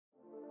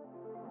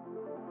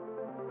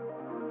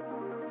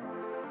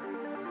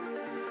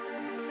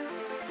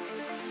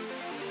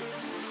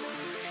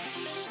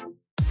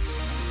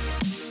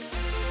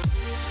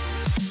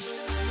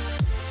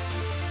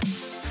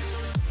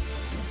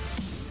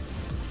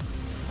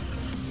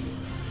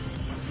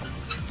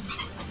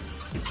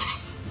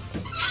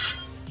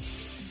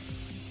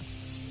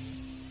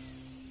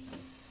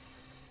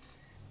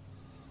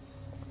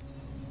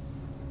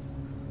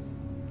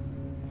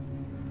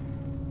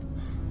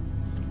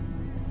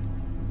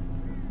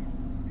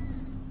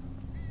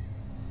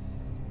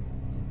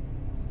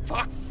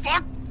Fuck,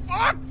 fuck,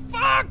 fuck,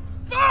 fuck,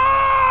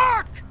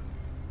 fuck!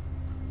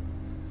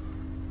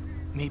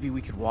 Maybe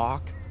we could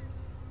walk?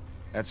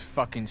 That's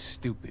fucking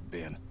stupid,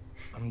 Ben.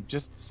 I'm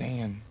just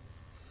saying.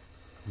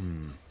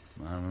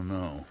 I don't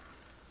know.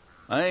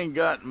 I ain't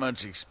got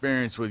much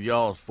experience with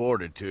y'all's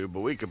fortitude,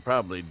 but we could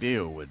probably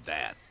deal with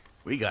that.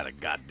 We got a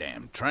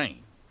goddamn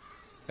train.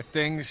 That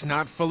thing's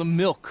not full of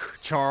milk,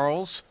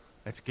 Charles.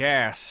 That's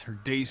gas or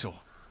diesel.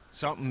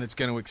 Something that's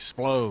gonna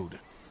explode.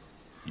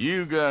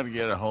 You gotta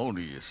get a hold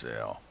of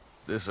yourself.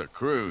 This a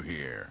crew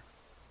here.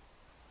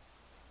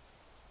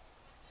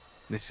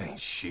 This ain't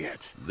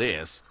shit.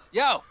 This?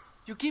 Yo,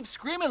 you keep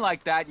screaming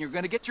like that and you're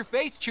gonna get your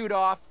face chewed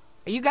off.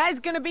 Are you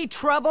guys gonna be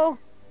trouble?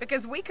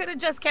 Because we could have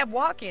just kept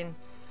walking.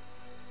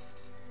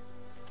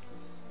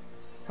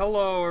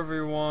 Hello,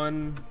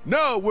 everyone,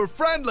 No, we're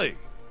friendly!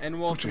 and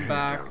Put welcome your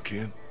back hand down,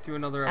 kid. to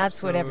another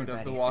That's what episode of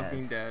everybody The Walking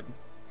says. Dead.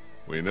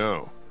 We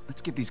know.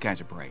 Let's give these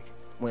guys a break.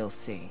 We'll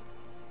see.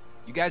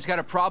 You guys got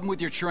a problem with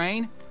your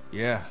train?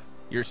 Yeah,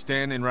 you're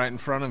standing right in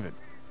front of it.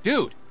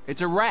 Dude, it's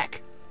a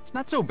wreck. It's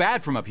not so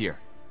bad from up here.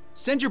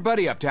 Send your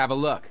buddy up to have a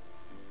look.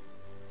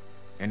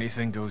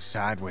 Anything goes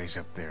sideways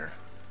up there,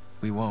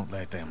 we won't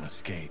let them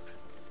escape.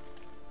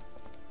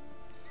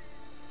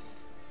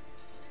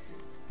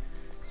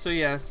 So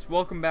yes,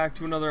 welcome back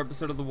to another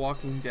episode of The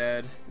Walking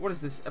Dead. What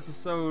is this,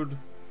 episode,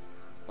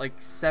 like,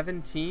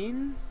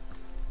 17?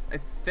 I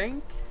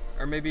think?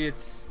 Or maybe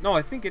it's... No,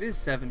 I think it is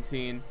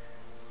 17.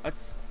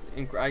 That's...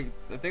 I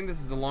think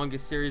this is the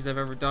longest series I've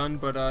ever done,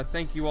 but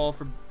thank you all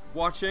for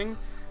watching.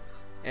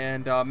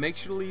 And make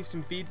sure to leave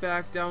some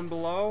feedback down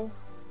below.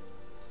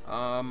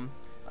 I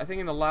think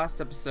in the last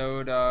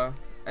episode,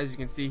 as you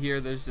can see here,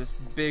 there's this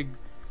big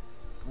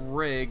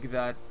rig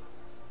that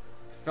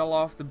fell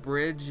off the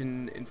bridge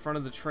in front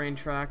of the train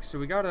tracks, so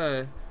we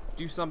gotta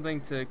do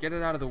something to get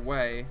it out of the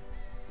way.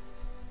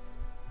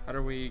 How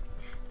do we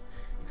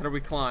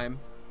climb?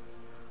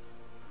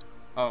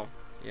 Oh,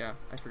 yeah,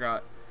 I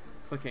forgot.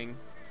 Clicking.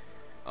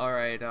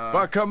 Alright, If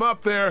I come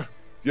up there,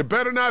 you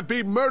better not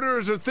be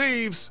murderers or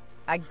thieves.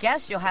 I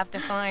guess you'll have to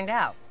find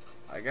out.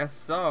 I guess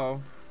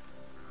so.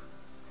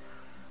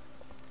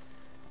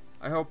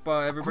 I hope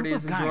everybody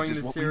is of guys enjoying is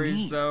the what we series,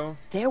 need. though.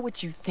 They're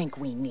what you think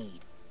we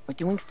need. We're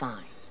doing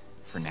fine.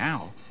 For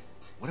now.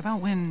 What about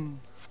when...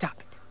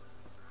 Stop it.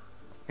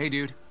 Hey,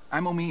 dude,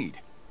 I'm Omid.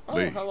 Oh,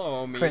 Lee.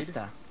 hello, Omid.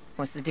 Krista,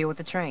 what's the deal with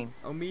the train?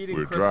 Omid and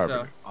We're Krista.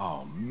 driving it.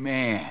 Oh,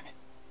 man.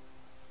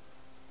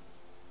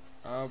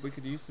 We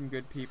could use some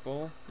good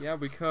people. Yeah,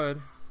 we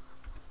could.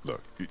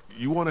 Look,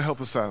 you want to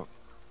help us out?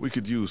 We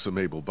could use some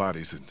able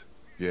bodies, and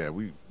yeah,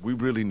 we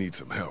really need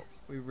some help.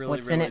 We really,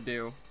 What's in really it?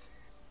 do.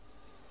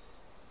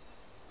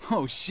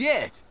 Oh,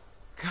 shit.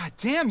 God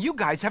damn, you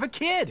guys have a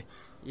kid.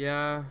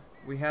 Yeah,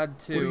 we had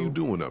to. What are you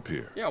doing up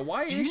here? Yeah,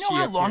 why Do is you she know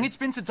how up long here? it's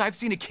been since I've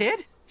seen a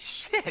kid?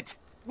 Shit.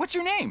 What's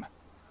your name?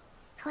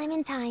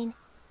 Clementine.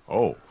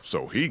 Oh,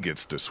 so he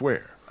gets to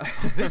swear.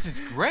 This is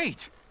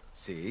great.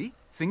 See?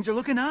 Things are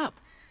looking up.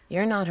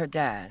 You're not her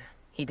dad.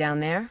 He down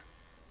there?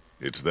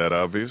 It's that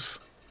obvious?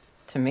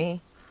 To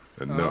me.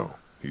 And no,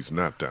 he's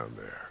not down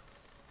there.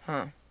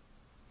 Huh.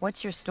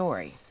 What's your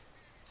story?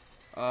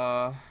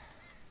 Yeah.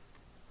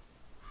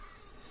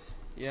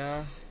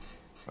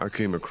 I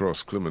came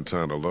across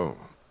Clementine alone.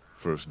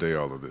 First day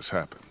all of this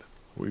happened.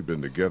 We've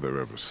been together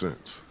ever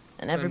since.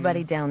 And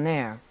everybody down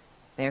there,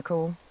 they're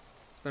cool?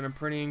 It's been a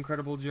pretty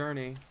incredible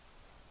journey.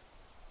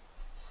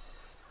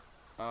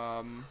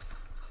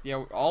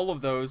 Yeah, all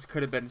of those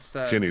could have been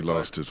said. Kenny but,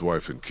 lost his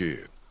wife and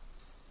kid.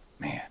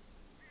 Man,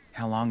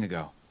 how long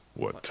ago?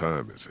 What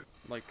time is it?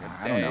 like a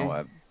I day. don't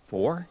know,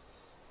 4?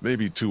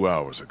 Maybe 2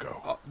 hours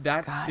ago. Oh,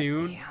 that God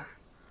soon? damn.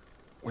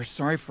 We're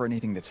sorry for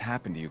anything that's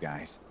happened to you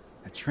guys.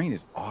 That train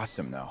is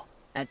awesome, though.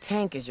 That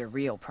tank is your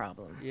real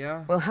problem.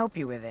 Yeah. We'll help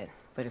you with it,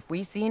 but if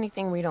we see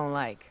anything we don't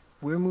like,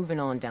 we're moving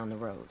on down the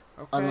road.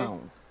 Okay.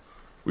 Alone.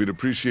 We'd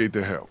appreciate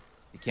the help.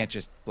 You can't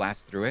just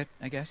blast through it,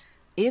 I guess?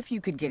 If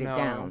you could get No. it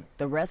down,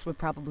 the rest would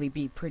probably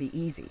be pretty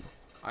easy.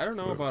 I don't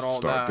know We'll about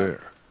all start that.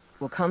 there.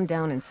 We'll come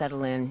down and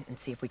settle in and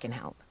see if we can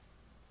help.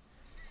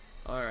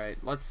 Alright,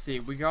 let's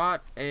see. We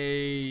got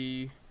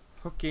a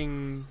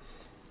hooking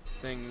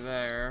thing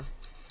there.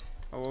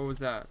 Oh, what was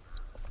that?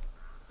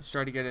 Let's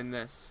try to get in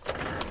this.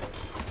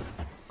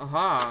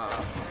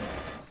 Aha!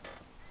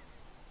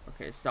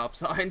 Okay, stop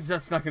signs.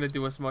 That's not gonna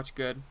do us much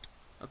good.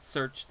 Let's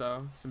search,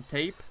 though. Some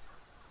tape.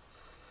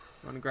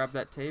 Wanna grab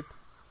that tape?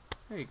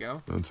 There you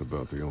go. That's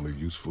about the only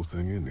useful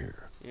thing in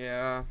here.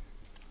 Yeah.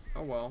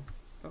 Oh well.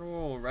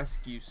 Federal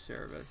Rescue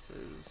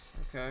Services.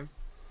 Okay.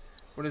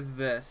 What is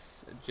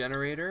this? A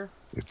generator?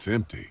 It's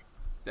empty.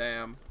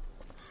 Damn.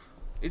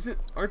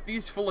 Aren't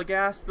these full of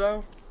gas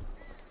though?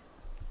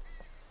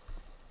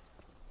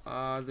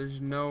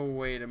 There's no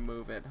way to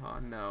move it, huh?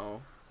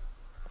 No.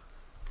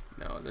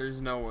 No,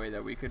 there's no way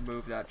that we could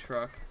move that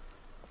truck.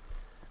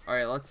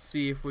 Alright, let's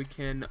see if we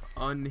can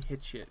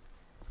unhitch it.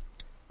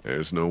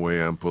 There's no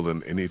way I'm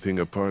pulling anything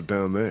apart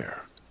down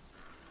there.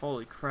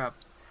 Holy crap.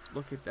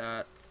 Look at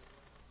that.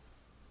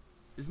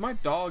 Is my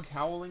dog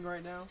howling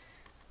right now?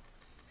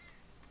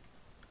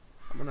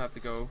 I'm gonna have to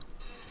go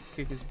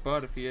kick his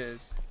butt if he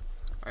is.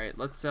 Alright,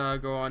 let's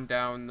go on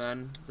down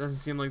then. Doesn't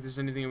seem like there's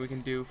anything we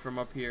can do from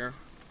up here.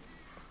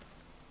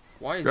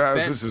 Why is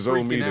Guys, Ben this is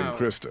freaking Omid and out?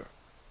 Krista.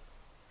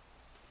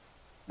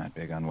 Not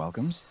big on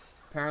welcomes.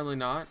 Apparently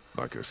not.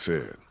 Like I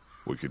said,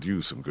 we could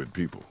use some good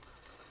people.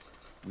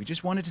 We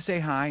just wanted to say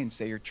hi and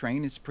say your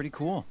train is pretty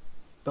cool.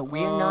 But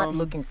we're not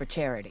looking for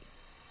charity.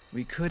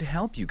 We could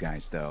help you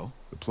guys, though.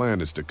 The plan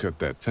is to cut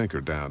that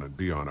tanker down and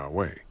be on our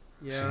way.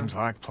 Yeah. Seems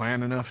like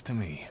plan enough to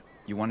me.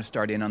 You want to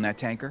start in on that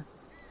tanker?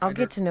 I'll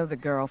get to know the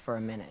girl for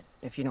a minute,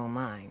 if you don't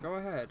mind. Go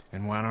ahead.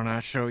 And why don't I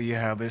show you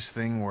how this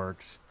thing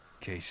works,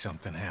 in case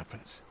something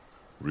happens?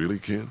 Really,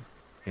 Ken?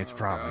 It's Oh,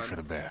 probably God. for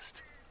the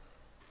best.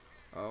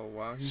 Oh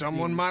wow.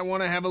 Someone might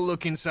want to have a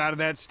look inside of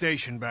that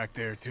station back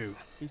there, too.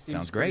 He seems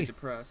Sounds pretty great.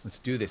 depressed. Let's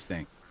do this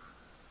thing.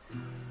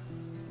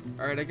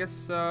 Alright, I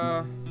guess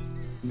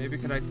maybe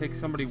could I take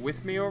somebody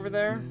with me over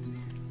there?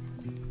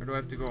 Or do I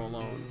have to go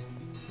alone?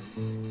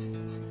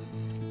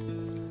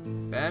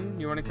 Ben,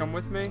 you wanna come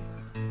with me?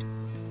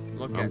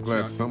 Look I'm at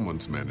glad Chuck.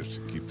 someone's managed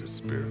to keep the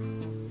spirit.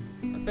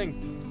 I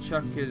think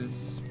Chuck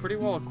is pretty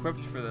well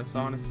equipped for this,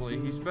 honestly.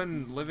 He's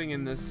been living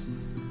in this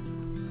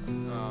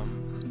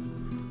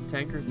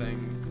tanker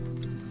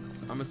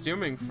thing, I'm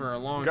assuming, for a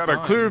long Got time.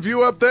 a clear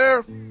view up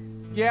there?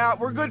 Yeah,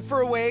 we're good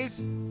for a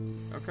ways.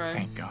 Okay.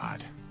 Thank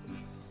God.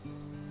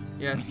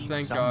 Yes, We need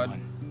thank God.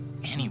 someone,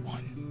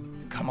 anyone,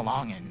 to come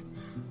along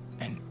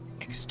and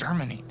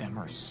exterminate them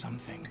or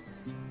something.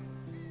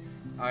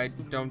 I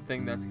don't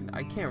think that's gonna...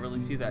 I can't really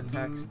see that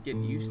text. Get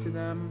used to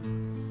them.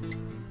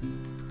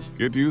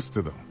 Get used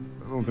to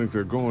them. I don't think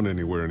they're going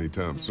anywhere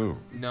anytime soon.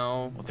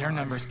 No. Well, their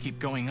numbers keep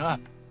going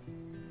up.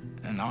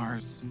 And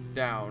ours.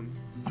 Down.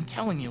 I'm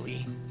telling you,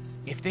 Lee.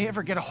 If they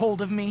ever get a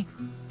hold of me,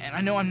 and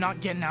I know I'm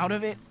not getting out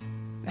of it,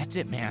 that's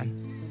it,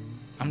 man.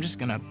 I'm just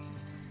gonna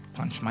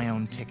punch my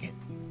own ticket.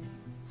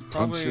 It's Punch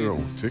probably your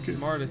own the ticket?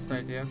 smartest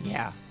idea.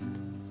 Yeah.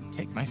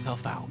 Take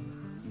myself out.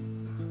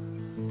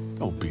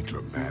 Don't be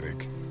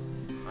dramatic.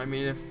 I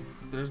mean, if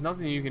there's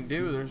nothing you can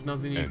do, there's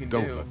nothing you And can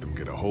don't do. let them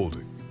get a hold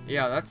of you.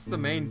 Yeah, that's the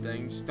main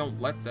thing. Just don't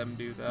let them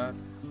do that.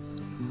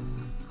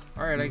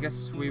 Alright, I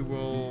guess we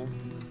will...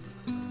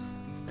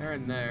 There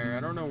and there.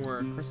 I don't know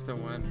where Krista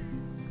went.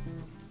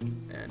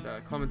 And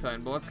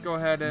Clementine. But let's go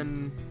ahead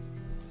and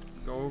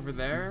go over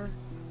there.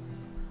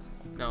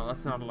 No,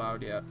 that's not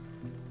allowed yet.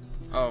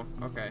 Oh,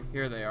 okay.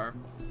 Here they are.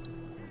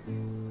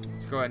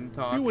 Let's go ahead and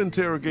talk. You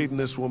interrogating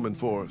this woman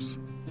for us?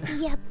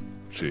 Yep,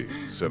 She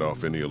set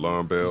off any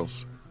alarm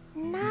bells?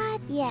 not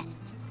yet.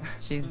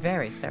 She's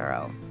very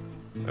thorough.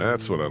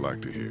 That's what I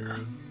like to hear.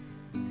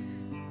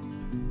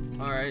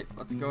 Alright,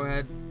 let's go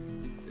ahead.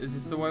 Is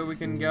this the way we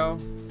can go?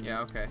 Yeah,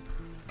 okay.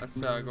 Let's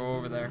go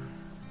over there.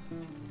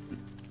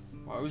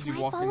 Why was Can he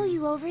I walking? follow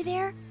you over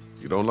there?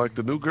 You don't like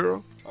the new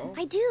girl? Oh,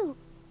 I do,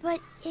 but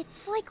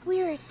it's like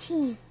we're a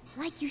team,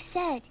 like you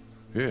said.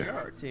 Yeah.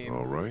 our team.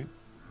 All right.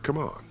 Come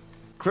on.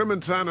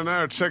 Clementine and I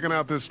are checking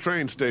out this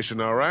train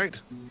station, all right?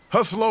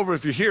 Hustle over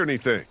if you hear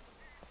anything.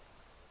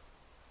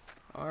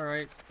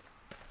 Alright.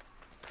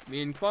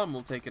 Me and Clem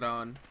will take it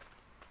on.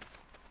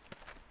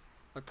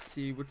 Let's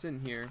see what's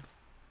in here.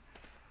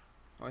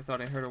 Oh, I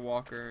thought I heard a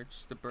walker. It's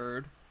just a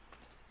bird.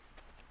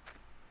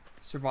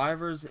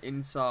 Survivors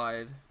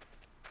inside.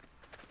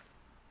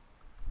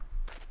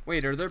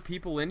 Wait, are there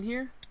people in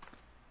here?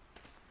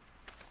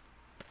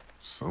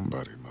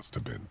 Somebody must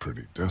have been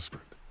pretty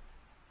desperate.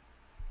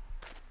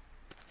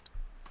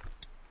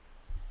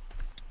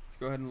 Let's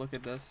go ahead and look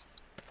at this.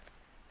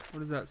 What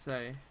does that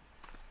say?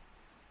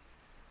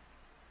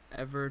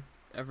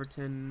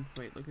 Everton.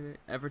 Wait, look at it.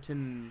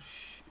 Everton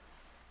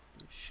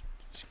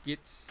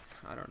Skits.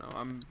 I don't know.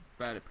 I'm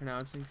bad at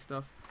pronouncing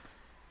stuff.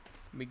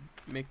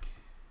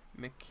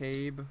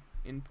 McCabe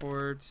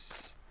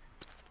Imports.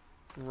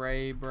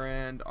 Ray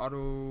Brand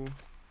Auto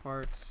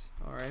Parts.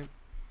 All right.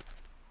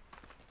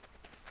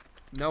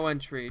 No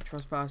entry.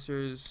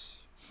 Trespassers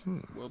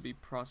will be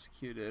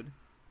prosecuted.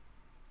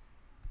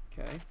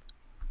 Okay.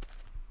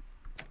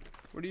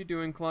 What are you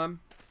doing, Clem?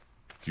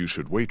 You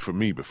should wait for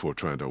me before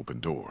trying to open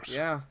doors.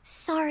 Yeah.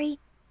 Sorry.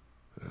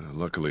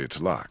 Luckily,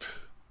 it's locked.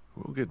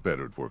 We'll get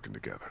better at working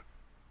together.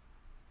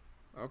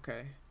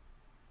 Okay.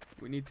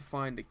 We need to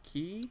find a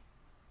key.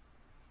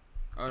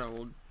 Oh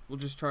no, we'll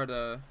just try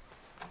to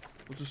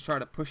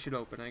push it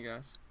open, I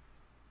guess.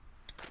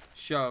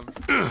 Shove.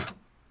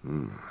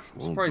 I'm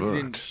Won't surprised he budge.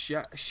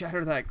 didn't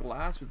shatter that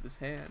glass with his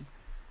hand.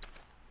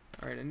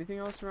 Alright, anything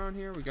else around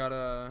here? We got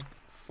a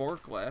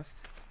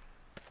forklift.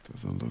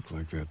 Doesn't look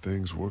like that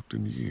thing's worked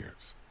in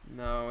years.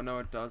 No,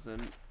 it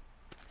doesn't.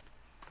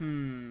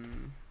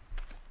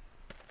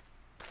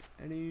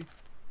 Any...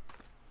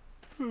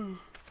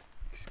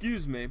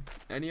 Excuse me.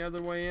 Any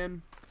other way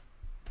in?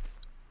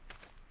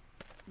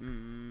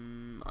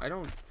 I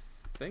don't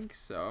think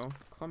so.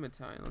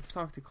 Clementine. Let's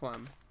talk to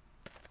Clem.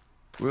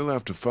 We'll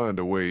have to find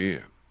a way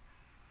in.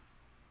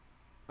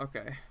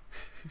 Okay.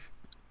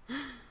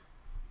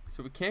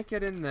 So we can't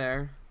get in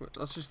there.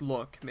 Let's just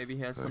look. Maybe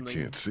he has I something...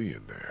 can't see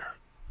in there.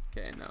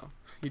 Okay, no.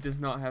 He does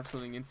not have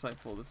something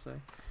insightful to say.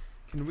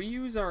 Can we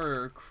use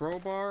our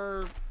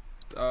crowbar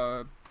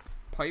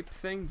pipe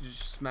thing to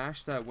just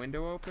smash that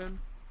window open?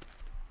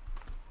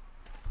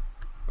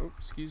 Oh,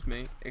 excuse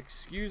me.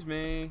 Excuse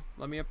me.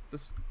 Let me up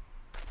this.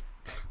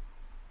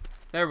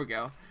 There we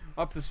go.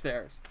 Up the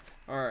stairs.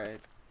 Alright.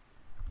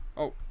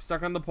 Oh,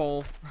 stuck on the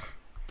pole.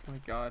 Oh my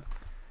god.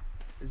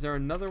 Is there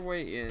another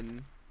way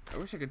in? I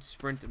wish I could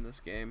sprint in this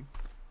game.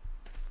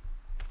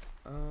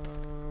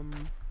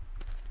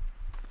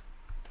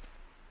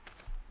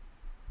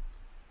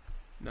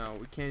 No,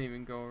 we can't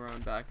even go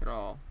around back at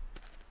all.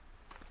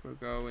 We'll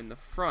go in the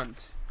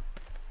front.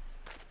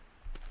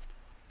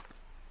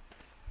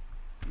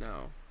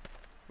 No.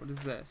 What is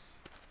this?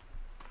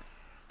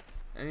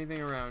 Anything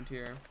around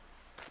here?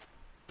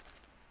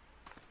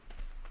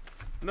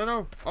 No,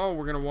 no. Oh,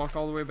 we're gonna walk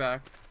all the way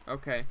back.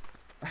 Okay.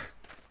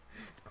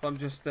 Clem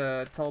just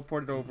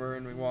teleported over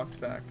and we walked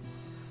back.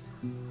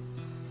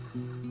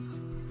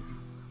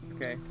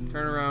 Okay,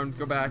 turn around,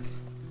 go back.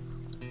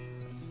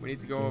 We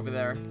need to go over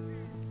there.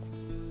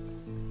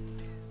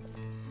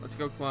 Let's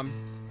go, Clem.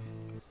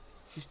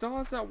 She still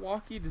has that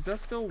walkie. Does that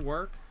still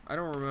work? I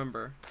don't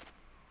remember.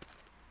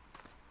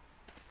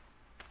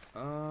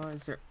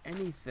 Is there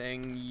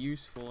anything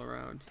useful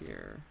around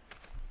here?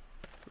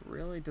 It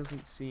really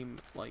doesn't seem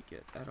like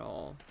it at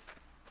all.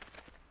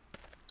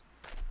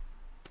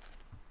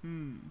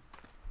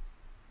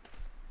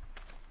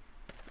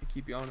 I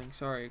keep yawning.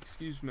 Sorry,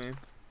 excuse me.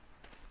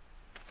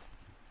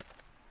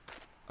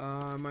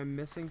 Am I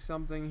missing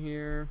something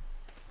here?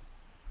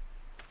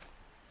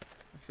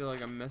 I feel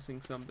like I'm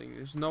missing something.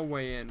 There's no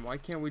way in. Why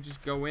can't we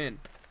just go in?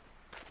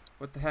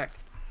 What the heck?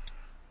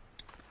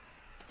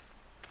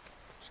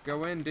 Just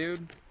go in,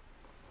 dude.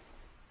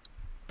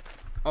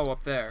 Oh,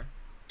 up there.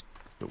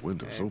 The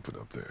window's Okay. open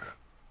up there.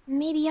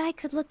 Maybe I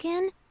could look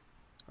in?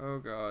 Oh,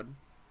 God.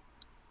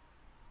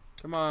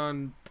 Come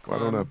on. Why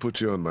don't I put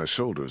you on my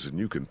shoulders and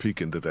you can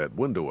peek into that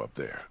window up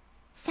there?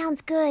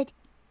 Sounds good.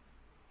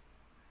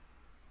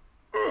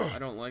 I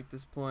don't like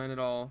this plan at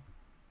all.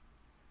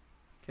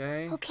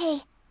 Okay.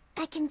 Okay,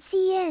 I can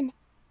see in.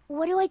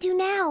 What do I do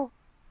now?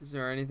 Is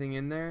there anything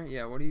in there?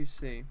 Yeah, what do you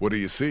see? What do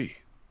you see?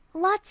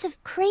 Lots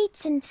of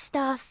crates and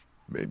stuff.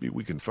 Maybe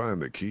we can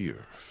find the key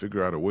or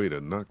figure out a way to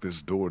knock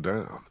this door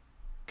down.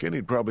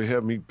 Kenny'd probably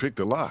have me pick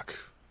the lock,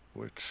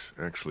 which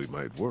actually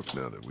might work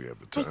now that we have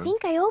the I time.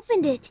 think I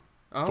opened it.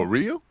 Oh, For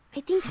real?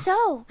 I think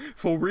so.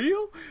 for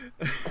real?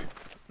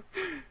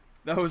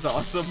 That was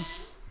awesome.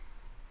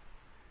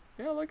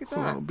 Yeah, look at that.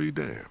 I'll be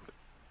damned.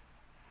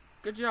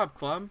 Good job,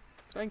 Clem.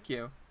 Thank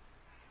you.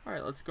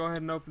 Alright, let's go ahead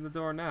and open the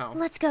door now.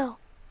 Let's go.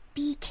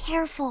 Be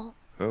careful.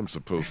 I'm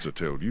supposed to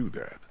tell you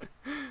that.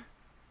 I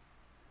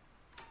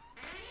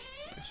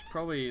should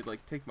probably,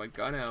 like, take my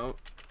gun out.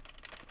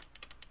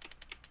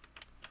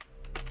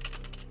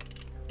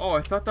 Oh,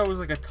 I thought that was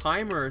like a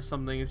timer or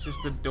something. It's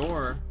just a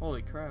door.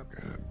 Holy crap.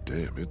 God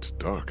damn, it's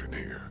dark in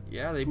here.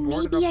 Yeah, they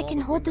boarded Maybe up I all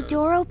can hold the windows.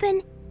 door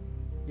open?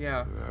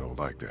 Yeah. I don't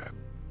like that.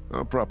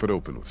 I'll prop it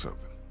open with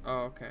something.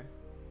 Oh, okay.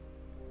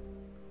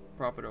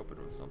 Prop it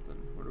open with something.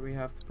 What do we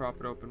have to prop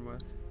it open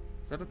with?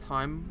 Is that a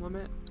time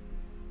limit?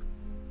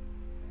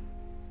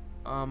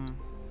 Oh,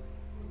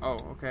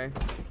 okay.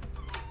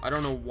 I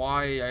don't know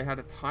why I had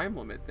a time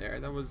limit there.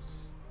 That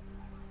was...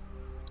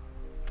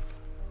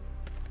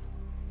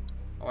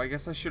 Oh, I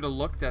guess I should have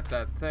looked at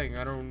that thing.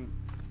 I don't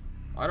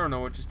know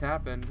what just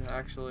happened,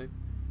 actually.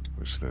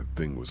 Wish that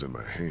thing was in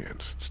my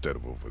hands instead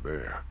of over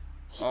there.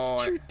 It's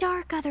Oh, too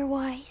dark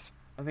otherwise.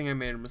 I think I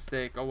made a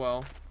mistake. Oh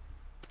well.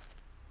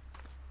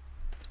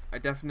 I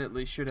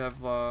definitely should have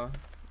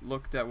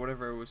looked at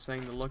whatever it was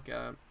saying to look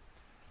at.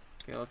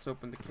 Okay, let's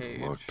open the cage.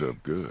 Locked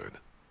up good.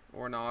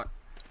 Or not.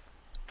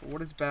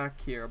 What is back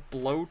here? A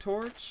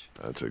blowtorch?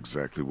 That's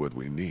exactly what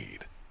we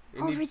need.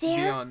 It Over needs to be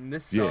there? on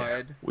this Yeah,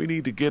 side. we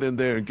need to get in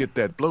there and get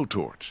that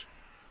blowtorch.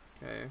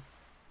 Okay.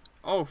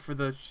 Oh, for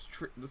the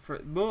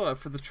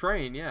for the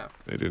train, yeah.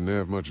 They didn't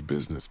have much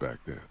business back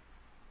then.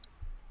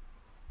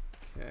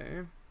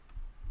 Okay.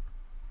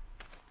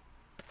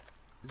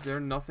 Is there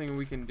nothing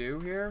we can do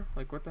here?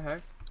 Like, what the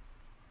heck?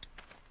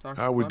 Talk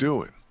to How we Clem?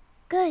 doing?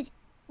 Good.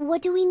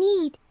 What do we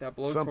need? That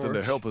blowtorch. Something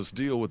to help us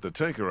deal with the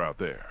tanker out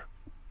there.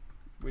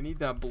 We need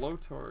that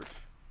blowtorch.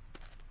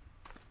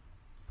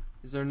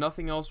 Is there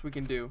nothing else we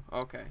can do?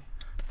 Okay.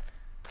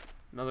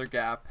 Another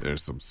gap.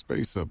 There's some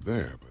space up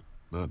there, but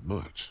not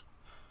much.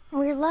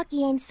 We're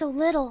lucky I'm so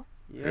little.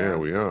 Yeah,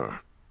 we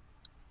are.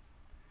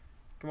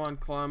 Come on,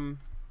 Clem.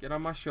 Get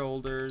on my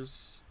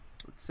shoulders.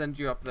 Let's send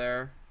you up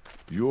there.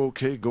 You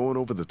okay going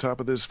over the top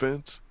of this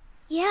fence?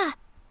 Yeah,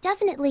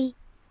 definitely.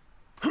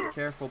 Be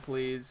careful,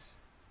 please.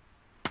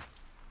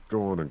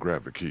 Go on and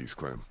grab the keys,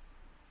 Clem.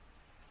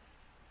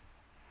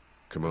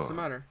 Come What's on.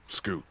 the matter?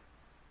 Scoot.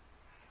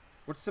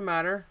 What's the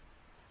matter?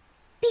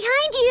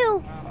 Behind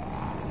you!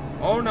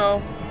 Oh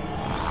no.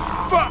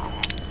 Fuck!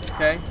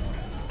 Okay.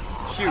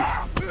 Shoot.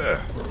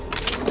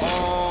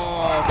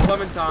 Oh,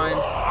 Clementine.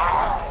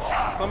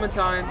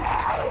 Clementine.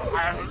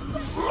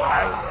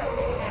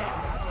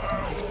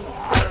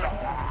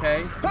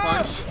 Okay,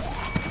 punch.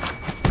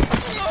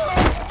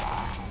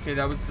 Okay,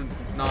 that was the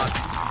not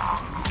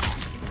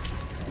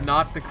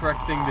Not the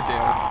correct thing to do.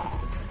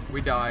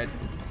 We died.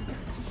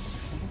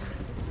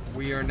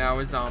 We are now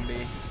a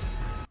zombie.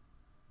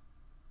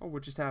 Oh,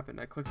 what just happened?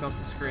 I clicked off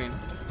the screen.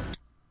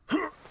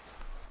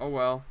 Oh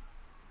well.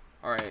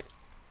 Alright.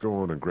 Go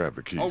on and grab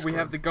the keys. Oh, we Clem.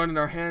 have the gun in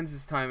our hands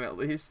this time at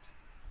least.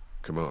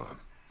 Come on,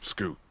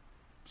 scoot.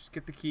 Just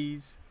get the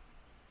keys.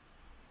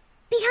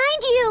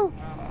 Behind you!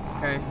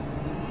 Okay.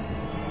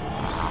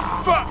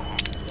 Fuck!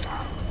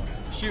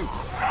 Shoot.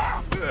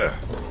 You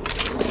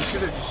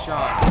should have just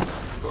shot.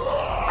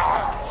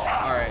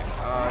 Alright,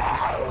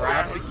 just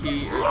grab the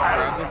key, or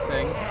grab the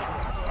thing.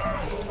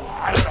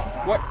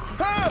 What?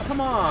 Come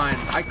on!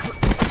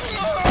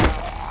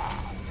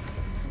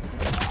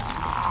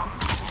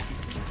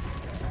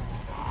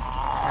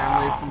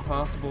 Apparently it's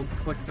impossible to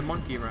click the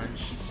monkey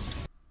wrench.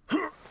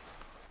 Come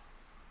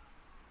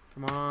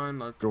on,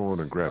 let's Go on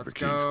and grab the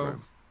keys, go.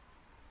 Clem.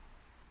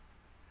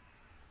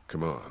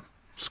 Come on,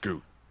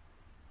 scoot.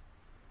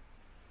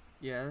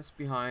 Yes,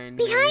 behind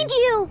Behind me.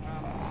 you!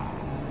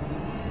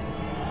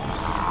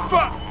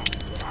 Fuck!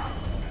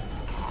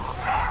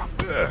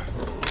 Okay.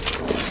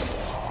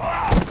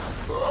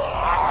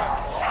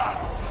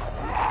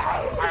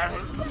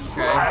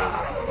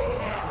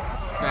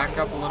 Let's back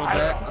up a little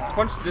bit. Let's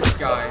punch this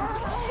guy.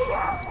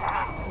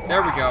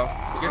 There we go.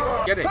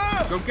 Get it.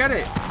 Go get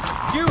it.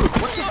 Dude,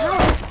 what the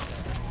hell?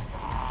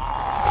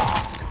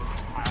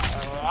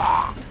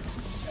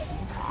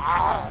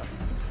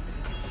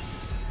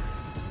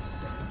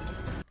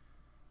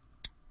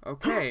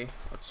 Okay,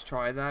 let's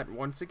try that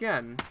once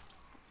again.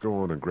 Go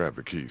on and grab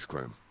the keys,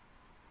 Clem.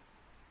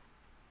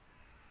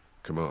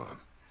 Come on,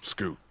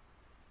 scoot.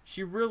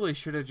 She really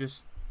should have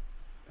just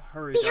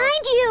hurried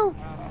Behind you!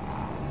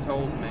 up,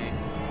 told me.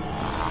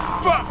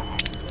 Fuck!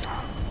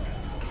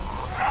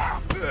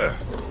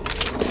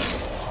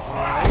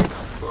 Alright.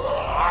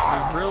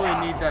 We really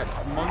need that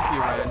monkey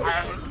wrench.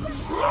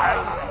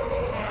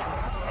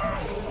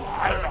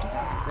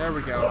 There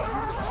we go.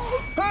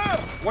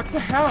 What the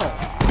hell?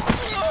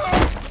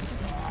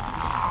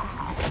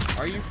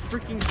 Are you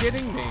freaking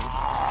kidding me?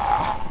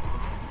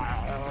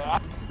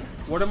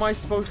 What am I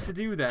supposed to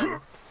do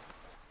then?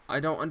 I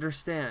don't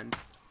understand.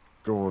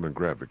 Go on and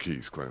grab the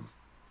keys, Clem.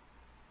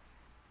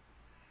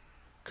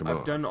 Come on.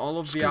 I've done all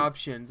of scoot. the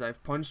options.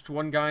 I've punched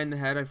one guy in the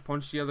head, I've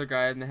punched the other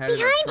guy in the head,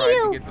 and I've Behind tried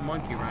you! to get the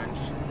monkey wrench.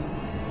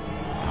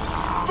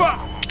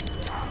 Fuck!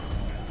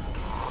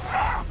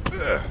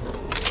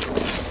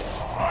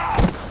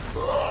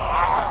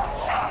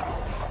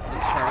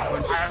 Let's try to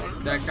punch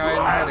that guy in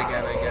the head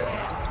again, I guess.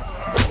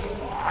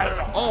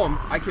 Oh,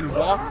 I can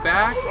walk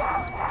back?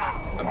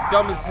 I'm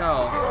dumb as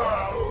hell.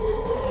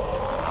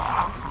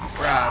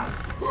 Grab.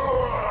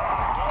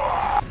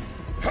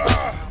 I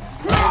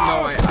didn't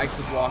know I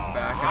could walk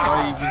back. I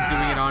thought he was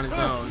doing it on his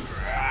own.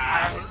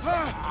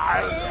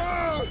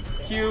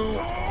 Q.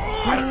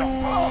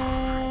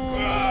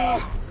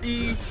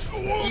 E.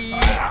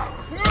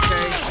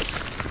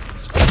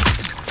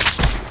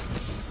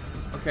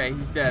 Okay. Okay,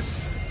 he's dead.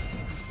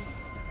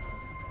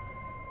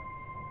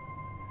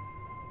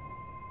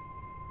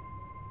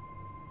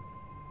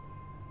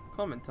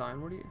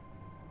 Clementine, what are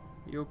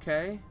you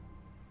okay?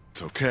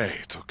 It's okay,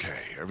 it's okay.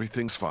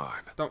 Everything's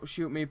fine. Don't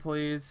shoot me,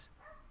 please.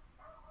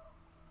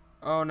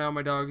 Oh, now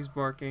my dog is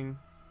barking.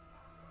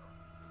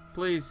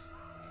 Please.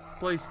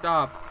 Please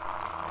stop.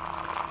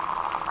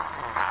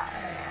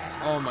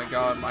 Oh my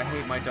god, I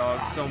hate my dog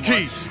so much.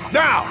 Keys,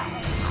 now!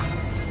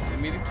 Give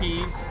me the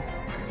keys.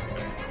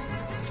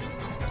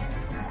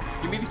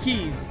 Give me the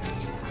keys.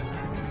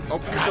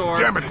 Open the door.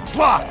 Damn it, it's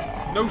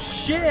locked! No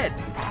shit!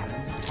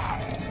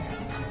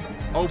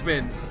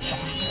 Open.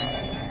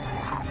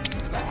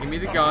 Give me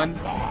the gun.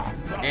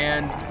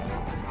 And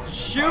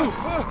shoot!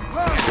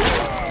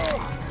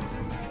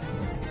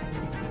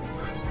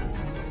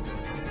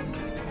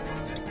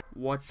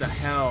 What the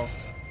hell?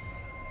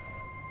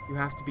 You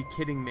have to be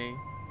kidding me.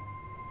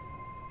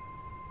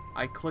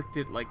 I clicked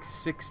it like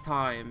 6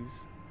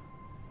 times.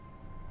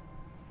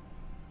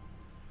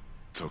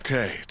 It's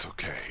okay, it's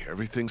okay.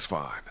 Everything's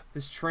fine.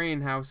 This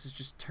train house has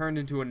just turned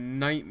into a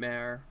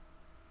nightmare.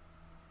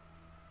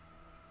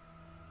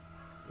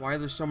 Why are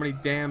there so many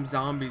damn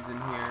zombies in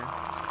here?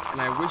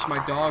 And I wish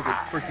my dog would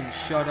freaking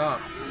shut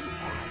up.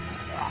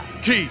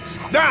 Keys,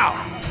 now!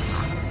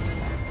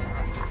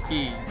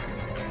 Keys.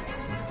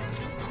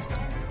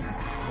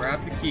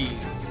 Grab the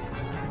keys.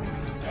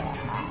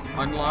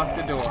 Unlock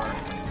the door.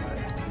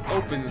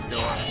 Open the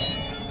door.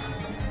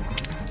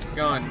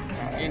 Gun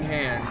in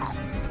hand.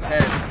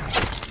 Head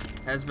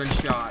has been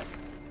shot.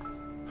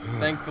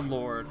 Thank the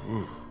Lord.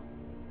 Ooh.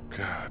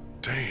 God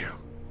damn.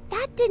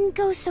 That didn't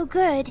go so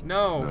good.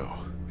 No, No,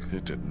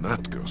 it did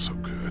not go so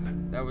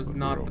good. that was But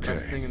not we're the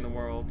best okay. thing in the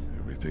world.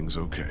 Everything's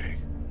okay.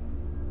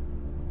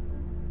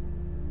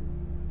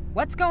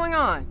 What's going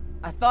on?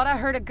 I thought I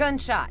heard a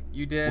gunshot.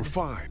 You We're did.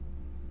 fine.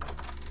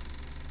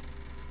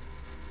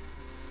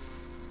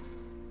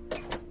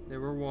 There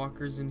were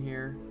walkers in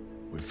here.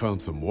 We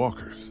found some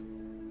walkers.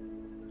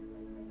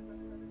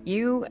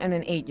 You and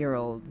an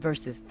 8-year-old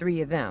versus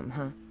 3 of them,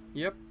 huh?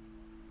 Yep.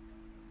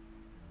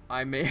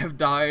 I may have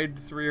died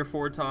 3 or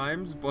 4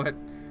 times, but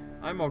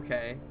I'm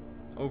okay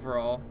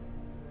overall.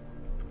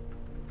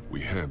 We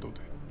handled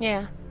it.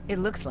 Yeah, it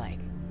looks like.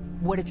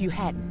 What if you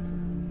hadn't?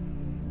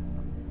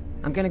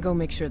 I'm gonna go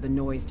make sure the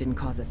noise didn't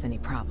cause us any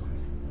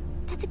problems.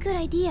 That's a good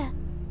idea.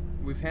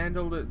 We've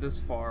handled it this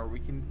far. We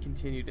can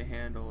continue to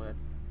handle it.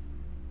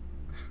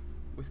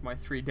 With my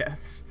 3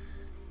 deaths.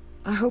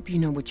 I hope you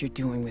know what you're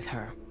doing with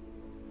her.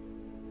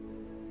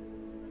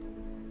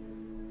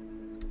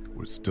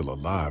 We're still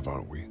alive,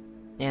 aren't we?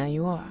 Yeah,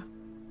 you are.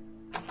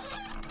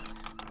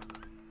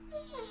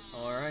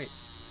 Alright.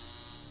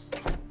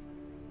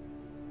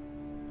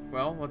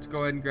 Well, let's go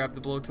ahead and grab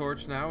the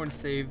blowtorch now and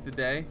save the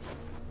day.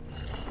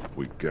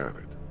 We got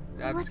it.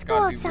 That's Let's go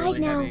gotta be outside really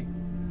now. heavy.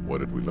 What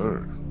did we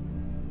learn?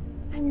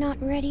 I'm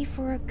not ready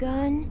for a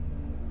gun.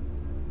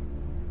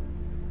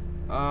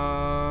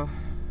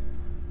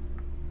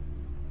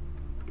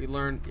 We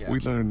learned, yeah. We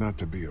learned not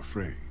to be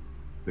afraid.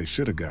 They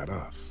should have got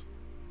us.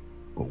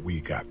 But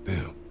we got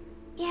them.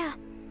 Yeah,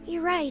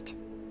 you're right.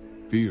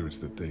 Fear is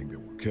the thing that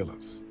will kill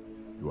us.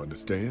 You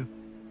understand?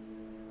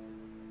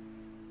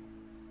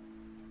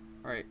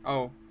 Alright,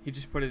 oh, he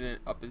just put it in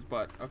up his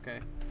butt. Okay.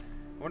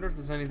 I wonder if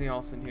there's anything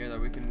else in here that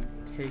we can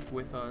take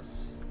with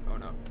us. Oh,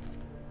 no.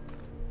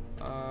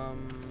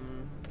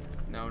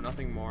 No,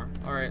 nothing more.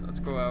 Alright, let's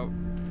go out.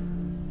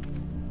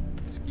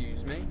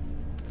 Excuse me.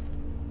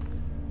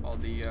 All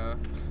the,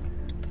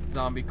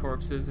 zombie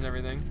corpses and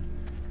everything.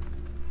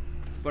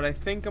 But I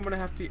think I'm going to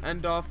have to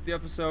end off the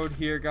episode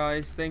here,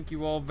 guys. Thank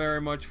you all very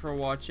much for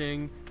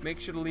watching. Make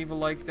sure to leave a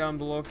like down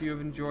below if you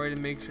have enjoyed,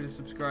 and make sure to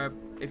subscribe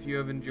if you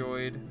have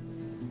enjoyed,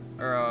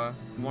 or,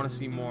 want to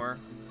see more.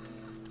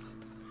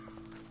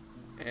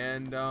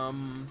 And,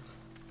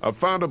 I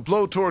found a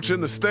blowtorch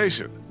in the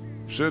station.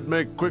 Should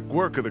make quick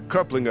work of the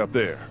coupling up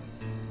there.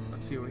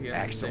 let's see what he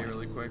has Excellent. to say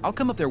really quick. I'll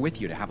come up there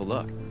with you to have a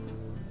look.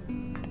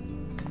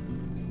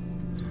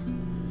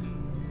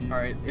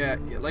 Alright, yeah,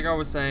 like I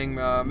was saying,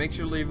 make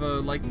sure to leave a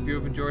like if you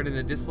have enjoyed and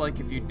a dislike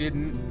if you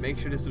didn't. Make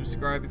sure to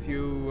subscribe if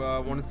you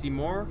want to see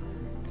more.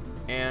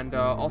 And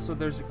also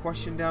there's a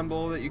question down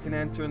below that you can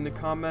enter in the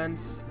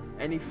comments.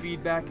 Any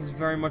feedback is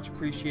very much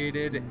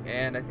appreciated,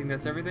 and I think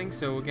that's everything.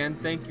 So again,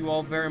 thank you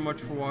all very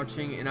much for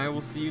watching, and I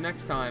will see you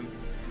next time.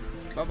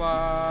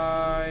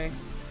 Bye-bye!